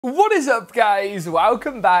What is up, guys?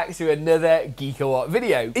 Welcome back to another GeekaWhat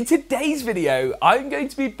video. In today's video, I'm going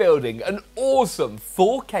to be building an awesome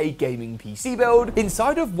 4K gaming PC build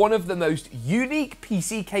inside of one of the most unique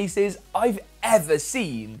PC cases I've ever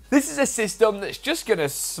seen. This is a system that's just gonna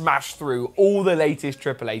smash through all the latest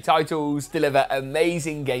AAA titles, deliver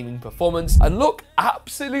amazing gaming performance, and look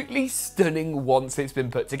absolutely stunning once it's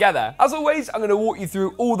been put together. As always, I'm gonna walk you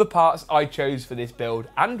through all the parts I chose for this build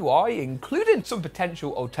and why, including some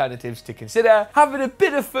potential alternatives to consider, having a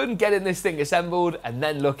bit of fun getting this thing assembled, and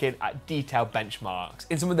then looking at detailed benchmarks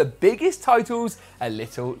in some of the biggest titles a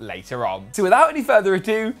little later on. So without any further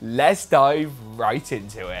ado, let's dive right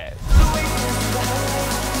into it.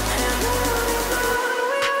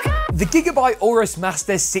 The GeekaByte Aorus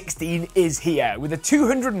Master 16 is here with a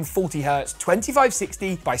 240Hz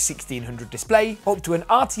 2560 by 1600 display, up to an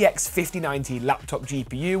RTX 5090 laptop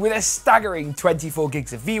GPU with a staggering 24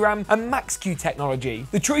 gigs of VRAM and Max-Q technology.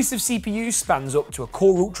 The choice of CPU spans up to a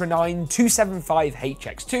Core Ultra 9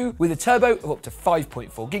 275HX2 with a turbo of up to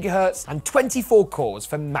 5.4 GHz and 24 cores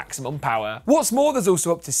for maximum power. What's more, there's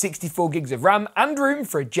also up to 64 gigs of RAM and room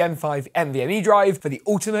for a Gen 5 NVMe drive for the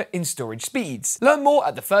ultimate in storage speeds. Learn more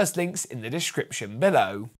at the first link in the description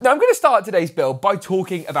below. Now I'm going to start today's build by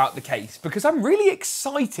talking about the case because I'm really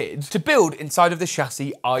excited to build inside of the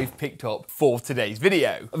chassis I've picked up for today's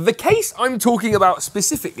video. The case I'm talking about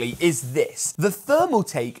specifically is this, the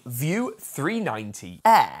Thermaltake View 390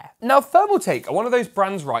 Air. Now Thermaltake are one of those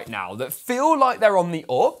brands right now that feel like they're on the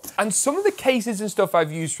up, and some of the cases and stuff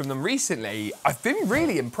I've used from them recently I've been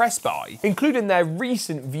really impressed by, including their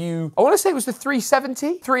recent View, I want to say it was the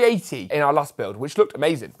 380 in our last build, which looked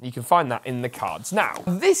amazing. You can find that in the cards. Now,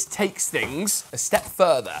 this takes things a step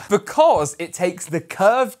further because it takes the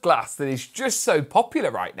curved glass that is just so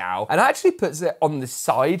popular right now and actually puts it on the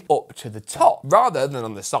side up to the top rather than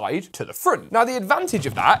on the side to the front. Now, the advantage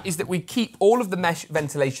of that is that we keep all of the mesh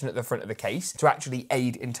ventilation at the front of the case to actually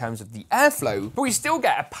aid in terms of the airflow, but we still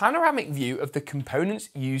get a panoramic view of the components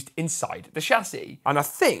used inside the chassis. And I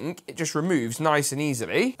think it just removes nice and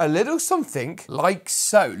easily a little something like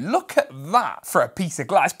so. Look at that for a piece of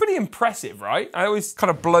glass. Pretty impressive, right? It always kind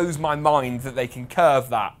of blows my mind that they can curve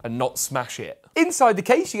that and not smash it. Inside the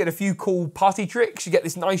case, you get a few cool party tricks. You get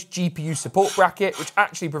this nice GPU support bracket, which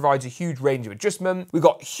actually provides a huge range of adjustment. We've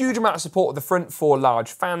got a huge amount of support at the front for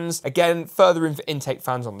large fans. Again, further room for intake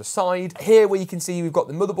fans on the side. Here, where you can see we've got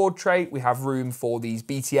the motherboard tray, we have room for these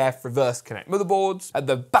BTF reverse connect motherboards. At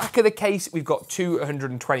the back of the case, we've got two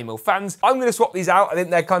 120mm fans. I'm going to swap these out. I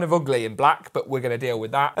think they're kind of ugly in black, but we're going to deal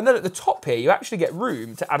with that. And then at the top here, you actually get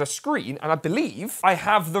room to add a screen, and I believe I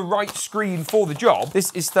have the right screen for the job.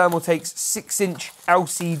 This is Thermaltake's 6-inch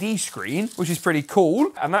LCD screen, which is pretty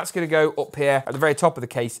cool, and that's going to go up here at the very top of the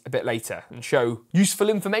case a bit later and show useful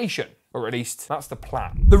information. Or at least that's the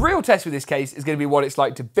plan. The real test with this case is going to be what it's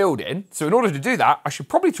like to build in. So in order to do that, I should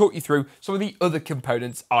probably talk you through some of the other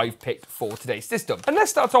components I've picked for today's system. And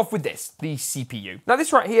let's start off with this, the CPU. Now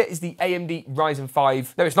this right here is the AMD Ryzen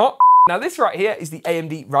 5. No, it's not. Now this right here is the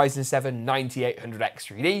AMD Ryzen 7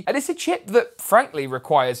 9800X3D, and it's a chip that frankly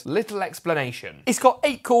requires little explanation. It's got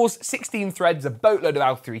 8 cores, 16 threads, a boatload of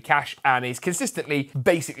L3 cache, and is consistently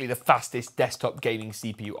basically the fastest desktop gaming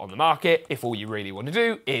CPU on the market if all you really want to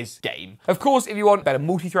do is game. Of course, if you want better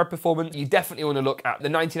multi-thread performance, you definitely want to look at the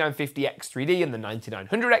 9950X3D and the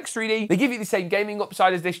 9900X3D. They give you the same gaming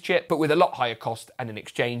upside as this chip, but with a lot higher cost and in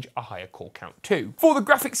exchange, a higher core count too. For the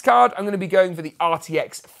graphics card, I'm going to be going for the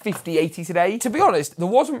RTX 5080 today. To be honest, there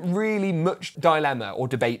wasn't really much dilemma or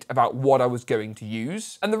debate about what I was going to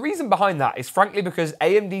use. And the reason behind that is frankly because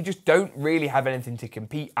AMD just don't really have anything to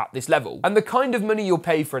compete at this level. And the kind of money you'll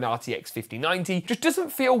pay for an RTX 5090 just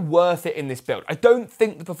doesn't feel worth it in this build. I don't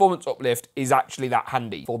think the performance uplift is actually that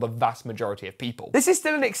handy for the vast majority of people. This is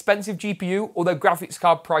still an expensive GPU, although graphics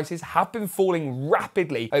card prices have been falling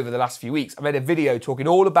rapidly over the last few weeks. I made a video talking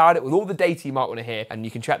all about it with all the data you might want to hear, and you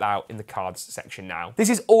can check that out in the cards section now. This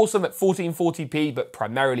is awesome at 1440p, but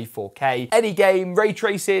primarily 4K. Any game, ray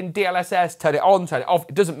tracing, DLSS, turn it on, turn it off,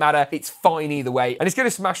 it doesn't matter. It's fine either way, and it's going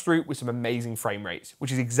to smash through with some amazing frame rates,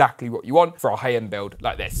 which is exactly what you want for a high-end build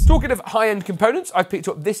like this. Talking of high-end components, I've picked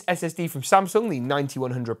up this SSD from Samsung, the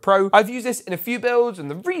 9100 Pro. I've used this in a few builds,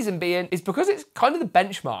 and the reason being is because it's kind of the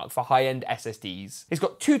benchmark for high-end SSDs. It's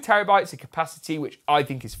got 2 terabytes of capacity, which I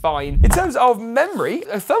think is fine. In terms of memory,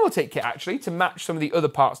 a Thermaltake kit actually to match some of the other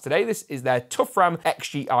parts today. This is their Toughram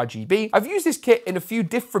XG RGB RGB. I've used this kit in a few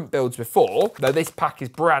different builds before, though this pack is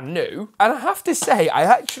brand new. And I have to say, I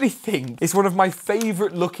actually think it's one of my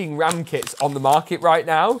favorite looking RAM kits on the market right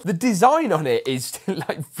now. The design on it is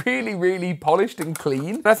like really, really polished and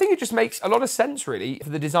clean. And I think it just makes a lot of sense really for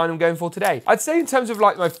the design I'm going for today. I'd say in terms of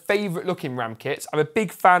like my favorite looking RAM kits, I'm a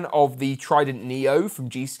big fan of the Trident Neo from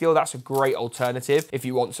G-Skill. That's a great alternative if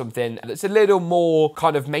you want something that's a little more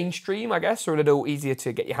kind of mainstream, I guess, or a little easier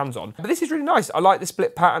to get your hands on. But this is really nice. I like the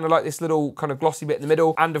split pattern. I like this little kind of glossy bit in the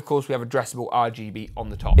middle. And of course we have addressable RGB on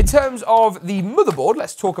the top. In terms of the motherboard,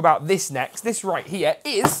 let's talk about this next. This right here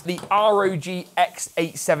is the ROG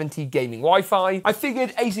X870 gaming Wi-Fi. I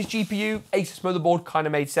figured Asus GPU, Asus motherboard kind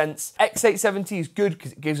of made sense. X870 is good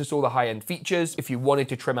because it gives us all the high-end features. If you wanted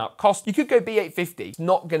to trim out cost, you could go B850. It's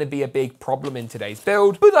not going to be a big problem in today's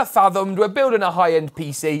build. But I fathomed, we're building a high-end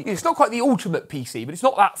PC. It's not quite the ultimate PC, but it's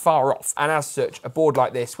not that far off. And as such, a board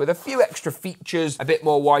like this with a few extra features, a bit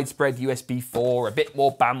more widespread USB 4, a bit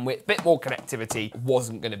more bandwidth, a bit more connectivity,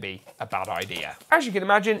 wasn't going to be a bad idea. As you can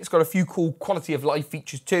imagine, it's got a few cool quality of life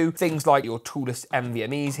features too. Things like your toolless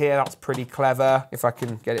NVMEs here, that's pretty clever. If I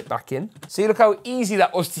can get it back in. See, look how easy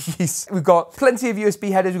that was to use. We've got plenty of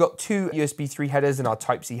USB headers. We've got 2 USB 3 headers and our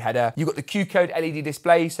Type-C header. You've got the Q-code LED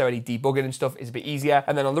display, so any debugging and stuff is a bit easier.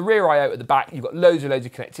 And then on the rear I/O at the back, you've got loads of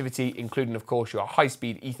connectivity, including of course your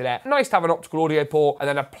high-speed Ethernet. Nice to have an optical audio port, and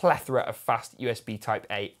then a plethora of fast USB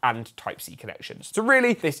Type-A and Type-C connections. So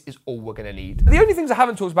really, this is all we're gonna need. The only things I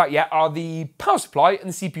haven't talked about yet are the power supply and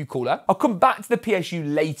the CPU cooler. I'll come back to the PSU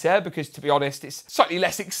later because, to be honest, it's slightly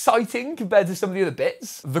less exciting compared to some of the other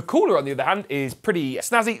bits. The cooler, on the other hand, is pretty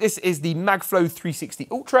snazzy. This is the MagFloe 360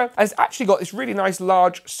 Ultra, and it's actually got this really nice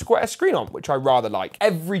large square screen on, which I rather like.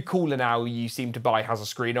 Every cooler now you seem to buy has a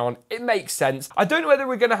screen on. It makes sense. I don't know whether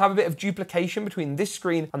we're gonna have a bit of duplication between this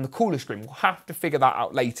screen and the cooler screen. We'll have to figure that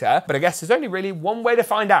out later, but I guess there's only really one way to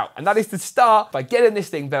find out, and that is to start by getting this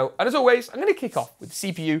thing built. And as always, I'm gonna kick off with the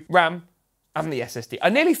CPU, RAM, and the SSD. I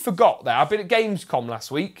nearly forgot that. I've been at Gamescom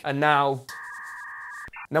last week, and now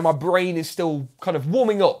my brain is still kind of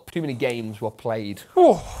warming up. Too many games were played.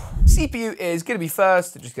 CPU is gonna be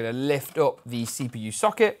first. I'm just gonna lift up the CPU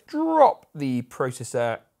socket, drop the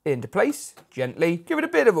processor into place gently, give it a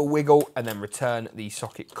bit of a wiggle, and then return the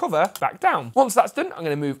socket cover back down. Once that's done, I'm going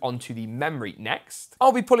to move on to the memory next.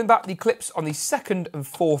 I'll be pulling back the clips on the 2nd and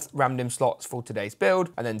 4th RAM DIMM slots for today's build,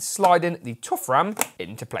 and then sliding the Toughram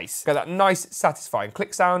into place. Get that nice, satisfying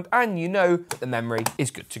click sound, and you know that the memory is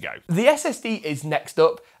good to go. The SSD is next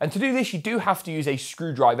up, and to do this, you do have to use a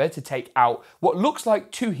screwdriver to take out what looks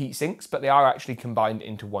like 2 heat sinks, but they are actually combined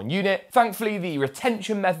into 1 unit. Thankfully, the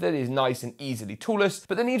retention method is nice and easily toolless,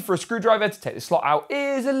 but the need for a screwdriver to take the slot out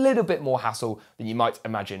is a little bit more hassle than you might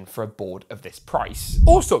imagine for a board of this price.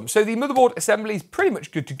 Awesome, so the motherboard assembly is pretty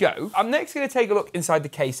much good to go. I'm next going to take a look inside the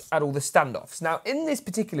case at all the standoffs. Now, in this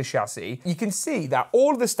particular chassis, you can see that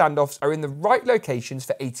all of the standoffs are in the right locations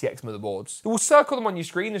for ATX motherboards. You will circle them on your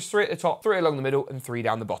screen. There's 3 at the top, 3 along the middle, and 3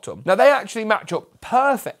 down the bottom. Now, they actually match up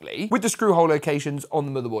perfectly with the screw hole locations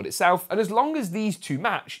on the motherboard itself, and as long as these 2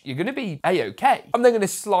 match, you're going to be A-okay. I'm then going to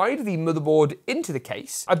slide the motherboard into the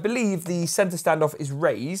case. I believe the center standoff is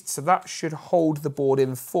raised, so that should hold the board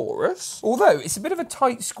in for us. Although, it's a bit of a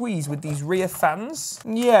tight squeeze with these rear fans.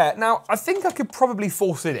 Yeah, now, I think I could probably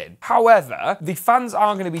force it in. However, the fans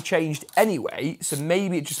are going to be changed anyway, so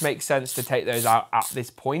maybe it just makes sense to take those out at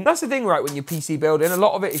this point. That's the thing, right, when you're PC building, a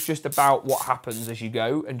lot of it is just about what happens as you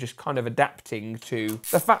go and just kind of adapting to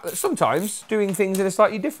the fact that sometimes doing things in a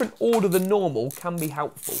slightly different order than normal can be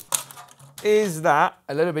helpful. Is that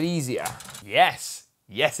a little bit easier? Yes.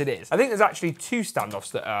 Yes, it is. I think there's actually 2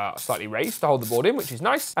 standoffs that are slightly raised to hold the board in, which is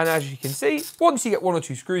nice. And as you can see, once you get 1 or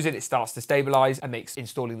 2 screws in, it starts to stabilize and makes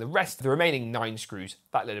installing the rest of the remaining 9 screws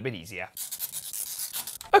that little bit easier.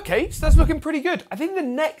 Okay, so that's looking pretty good. I think the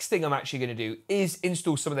next thing I'm actually gonna do is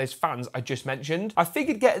install some of those fans I just mentioned. I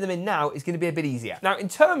figured getting them in now is gonna be a bit easier. Now, in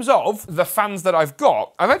terms of the fans that I've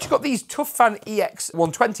actually got these Toughram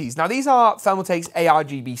EX120s. Now, these are Thermaltake's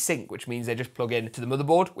ARGB sync, which means they just plug in to the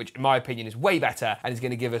motherboard, which in my opinion is way better and is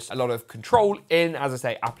gonna give us a lot of control in, as I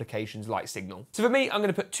say, applications like Signal. So for me, I'm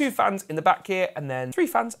gonna put 2 fans in the back here and then 3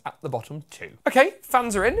 fans at the bottom too. Okay,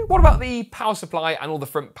 fans are in. What about the power supply and all the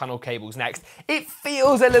front panel cables next? It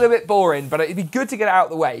feels was a little bit boring, but it'd be good to get it out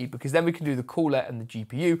of the way because then we can do the cooler and the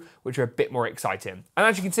GPU, which are a bit more exciting. And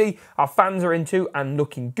as you can see, our fans are into and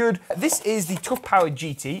looking good. This is the Toughpower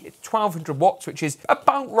GT. It's 1200 watts, which is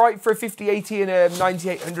about right for a 5080 and a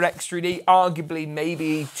 9800 X3D, arguably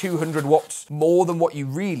maybe 200 watts more than what you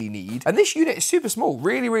really need. And this unit is super small,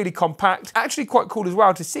 really, really compact. Actually quite cool as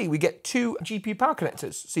well to see. We get 2 GPU power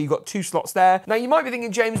connectors. So you've got 2 slots there. Now you might be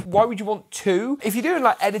thinking, James, why would you want 2? If you're doing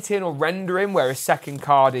like editing or rendering where a second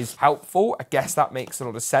card is helpful, I guess that makes a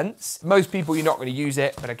lot of sense. Most people, you're not going to use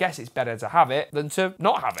it, but I guess it's better to have it than to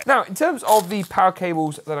not have it. Now, in terms of the power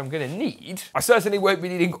cables that I'm going to need, I certainly won't be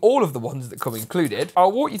needing all of the ones that come included.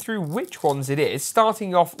 I'll walk you through which ones it is,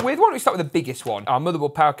 starting off with, why don't we start with the biggest one, our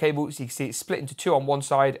motherboard power cable. So you can see it's split into 2 on one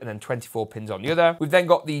side and then 24 pins on the other. We've then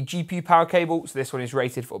got the GPU power cable. So this one is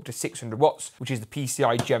rated for up to 600 watts, which is the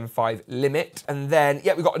PCI Gen 5 limit. And then,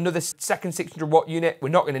 yeah, we've got another second 600 watt unit. We're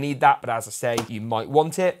not going to need that, but as I say, you might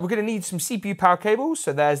want it. We're going to need some CPU power cables.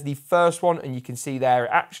 So there's the first one, and you can see there,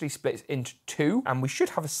 it actually splits into 2. And we should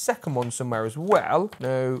have a second one somewhere as well.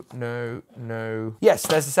 No. Yes,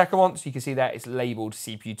 there's the second one. So you can see there, it's labeled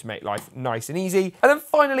CPU to make life nice and easy. And then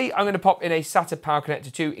finally, I'm going to pop in a SATA power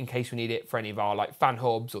connector too, in case we need it for any of our like fan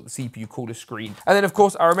hubs or the CPU cooler screen. And then of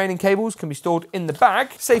course, our remaining cables can be stored in the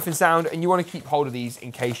bag, safe and sound. And you want to keep hold of these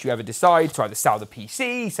in case you ever decide to either sell the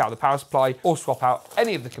PC, sell the power supply, or swap out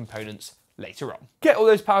any of the components later on. Get all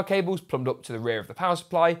those power cables plumbed up to the rear of the power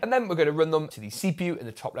supply, and then we're going to run them to the CPU in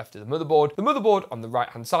the top left of the motherboard on the right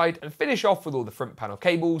hand side, and finish off with all the front panel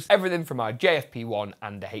cables, everything from our JFP1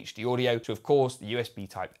 and the HD audio to of course the USB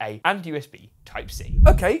Type A and USB Type C.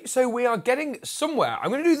 Okay, so we are getting somewhere. I'm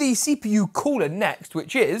going to do the CPU cooler next,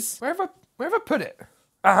 which is, where have I put it?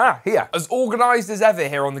 Aha, here. As organised as ever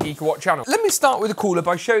here on the GeekaWhat channel. Let me start with the cooler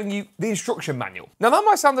by showing you the instruction manual. Now that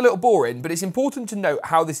might sound a little boring, but it's important to note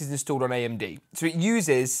how this is installed on AMD. So it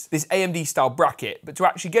uses this AMD style bracket, but to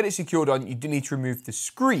actually get it secured on, you do need to remove the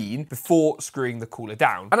screen before screwing the cooler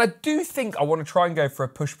down. And I do think I want to try and go for a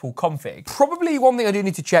push-pull config. Probably one thing I do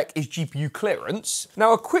need to check is GPU clearance.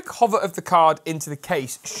 Now a quick hover of the card into the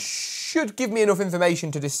case should give me enough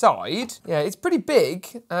information to decide. Yeah, it's pretty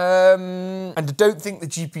big, and I don't think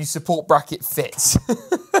the GPU support bracket fits.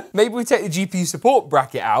 Maybe we take the GPU support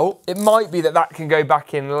bracket out. It might be that that can go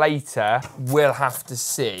back in later. We'll have to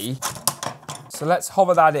see. So let's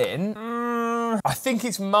hover that in. I think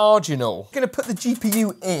it's marginal. I'm gonna put the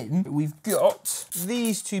GPU in. We've got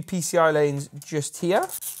these 2 PCI lanes just here.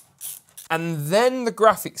 And then the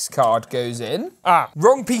graphics card goes in.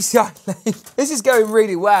 Wrong PCI lane. This is going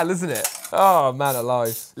really well, isn't it? Oh, man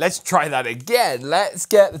alive. Let's try that again. Let's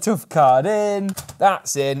get the tough card in.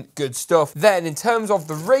 That's in, good stuff. Then in terms of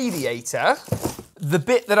the radiator, the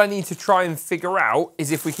bit that I need to try and figure out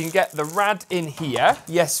is if we can get the rad in here.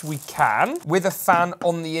 Yes, we can. With a fan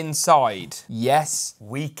on the inside. Yes,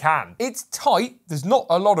 we can. It's tight. There's not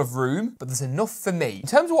a lot of room, but there's enough for me. In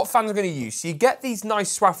terms of what fans I'm going to use, so you get these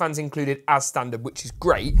nice SWA fans included as standard, which is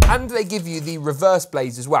great. And they give you the reverse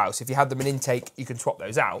blades as well. So if you had them in intake, you can swap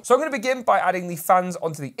those out. So I'm going to begin by adding the fans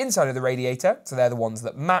onto the inside of the radiator. So they're the ones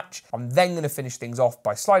that match. I'm then going to finish things off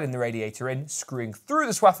by sliding the radiator in, screwing through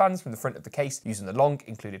the SWA fans from the front of the case using the long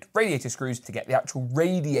included radiator screws to get the actual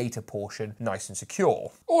radiator portion nice and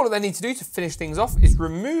secure. All I then need to do to finish things off is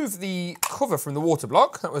remove the cover from the water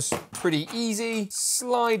block. That was pretty easy.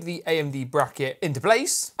 Slide the AMD bracket into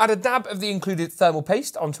place. Add a dab of the included thermal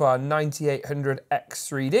paste onto our 9800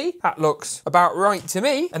 X3D. That looks about right to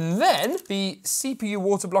me. And then the CPU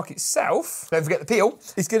water block itself, don't forget the peel,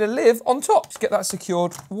 is going to live on top. Just get that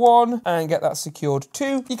secured 1 and get that secured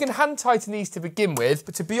 2. You can hand tighten these to begin with,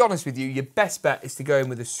 but to be honest with you, your best bet is to go in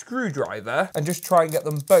with a screwdriver and just try and get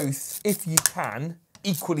them both, if you can,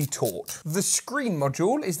 equally taut. The screen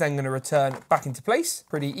module is then going to return back into place.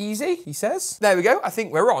 Pretty easy, he says. There we go, I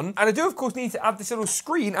think we're on. And I do of course need to add this little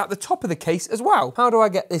screen at the top of the case as well. How do I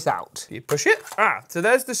get this out? You push it. So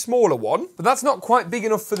there's the smaller one, but that's not quite big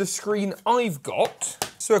enough for the screen I've got.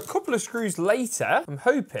 So a couple of screws later, I'm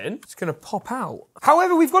hoping it's going to pop out.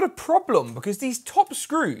 However, we've got a problem because these top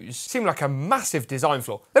screws seem like a massive design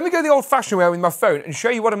flaw. Let me go the old-fashioned way with my phone and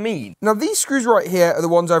show you what I mean. Now, these screws right here are the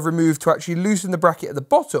ones I've removed to actually loosen the bracket at the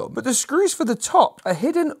bottom, but the screws for the top are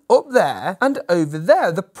hidden up there and over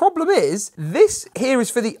there. The problem is, this here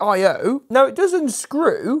is for the I/O. Now, it does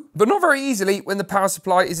unscrew, but not very easily when the power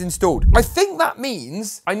supply is installed. I think that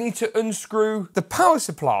means I need to unscrew the power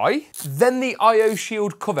supply, then the I/O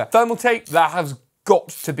shield cover. Thermaltake, that has got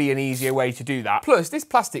to be an easier way to do that. Plus, this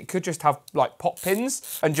plastic could just have like pop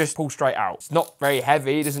pins and just pull straight out. It's not very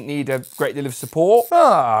heavy, doesn't need a great deal of support.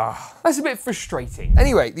 That's a bit frustrating.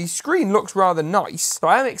 Anyway, the screen looks rather nice, so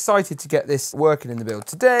I am excited to get this working in the build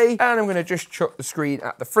today, and I'm gonna just chuck the screen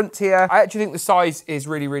at the front here. I actually think the size is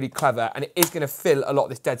really, really clever, and it is gonna fill a lot of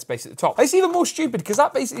this dead space at the top. It's even more stupid because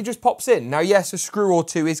that basically just pops in. Now, yes, a screw or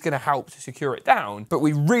two is gonna help to secure it down, but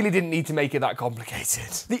we really didn't need to make it that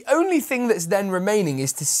complicated. The only thing that's then remaining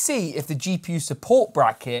is to see if the GPU support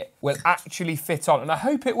bracket will actually fit on, and I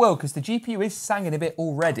hope it will, because the GPU is sanging a bit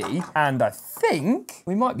already, and I think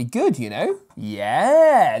we might be good, you know?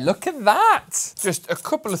 Yeah, look at that. Just a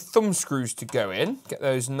couple of thumb screws to go in, get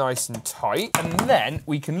those nice and tight, and then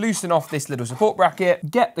we can loosen off this little support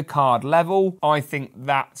bracket, get the card level. I think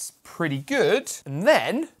that's pretty good. And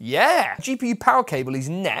then, yeah, GPU power cable is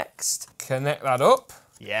next. Connect that up.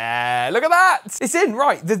 Yeah, look at that. It's in,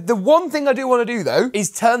 right. The one thing I do want to do though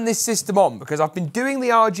is turn this system on, because I've been doing the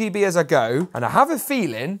RGB as I go, and I have a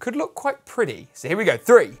feeling could look quite pretty. So here we go,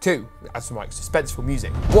 3, 2, add some like suspenseful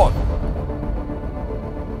music. 1.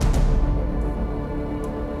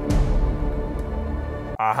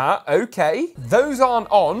 Okay. Those aren't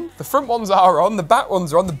on. The front ones are on, the back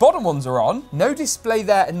ones are on, the bottom ones are on. No display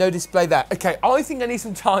there and no display there. Okay, I think I need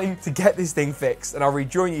some time to get this thing fixed, and I'll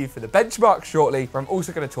rejoin you for the benchmark shortly, where I'm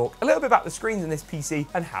also going to talk a little bit about the screens in this PC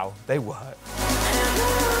and how they work.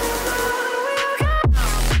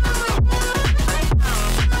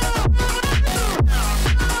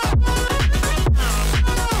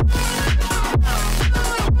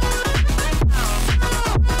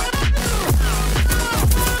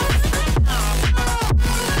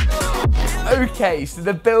 Okay, so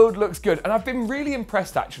the build looks good, and I've been really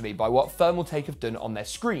impressed actually by what Thermaltake have done on their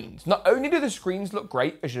screens. Not only do the screens look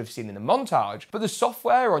great, as you've seen in the montage, but the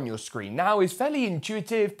software on your screen now is fairly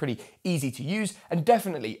intuitive, pretty easy to use, and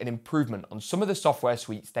definitely an improvement on some of the software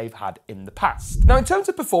suites they've had in the past. Now, in terms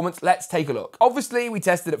of performance, let's take a look. Obviously, we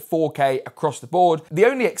tested at 4K across the board. The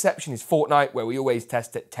only exception is Fortnite, where we always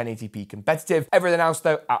test at 1080p competitive. Everything else,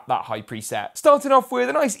 though, at that high preset. Starting off with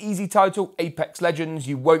a nice easy title, Apex Legends.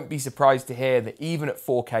 You won't be surprised to hear that even at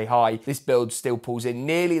 4K high, this build still pulls in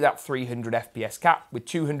nearly that 300 FPS cap with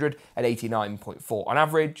 289.4 on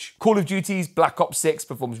average. Call of Duty's Black Ops 6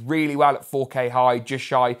 performs really well at 4K high, just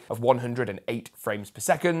shy of 108 frames per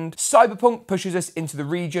second. Cyberpunk pushes us into the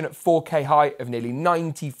region at 4K high of nearly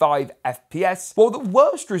 95 FPS, while the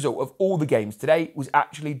worst result of all the games today was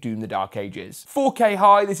actually Doom: The Dark Ages. 4K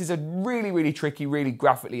high, this is a really, really tricky, really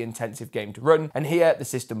graphically intensive game to run, and here the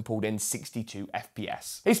system pulled in 62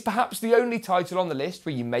 FPS. It's perhaps the only title on the list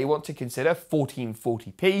where you may want to consider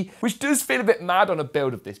 1440p, which does feel a bit mad on a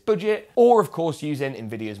build of this budget, or of course using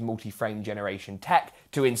NVIDIA's multi-frame generation tech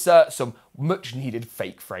to insert some much needed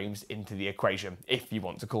fake frames into the equation, if you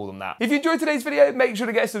want to call them that. If you enjoyed today's video, make sure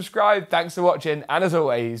to get subscribed. Thanks for watching, and as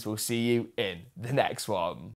always, we'll see you in the next one.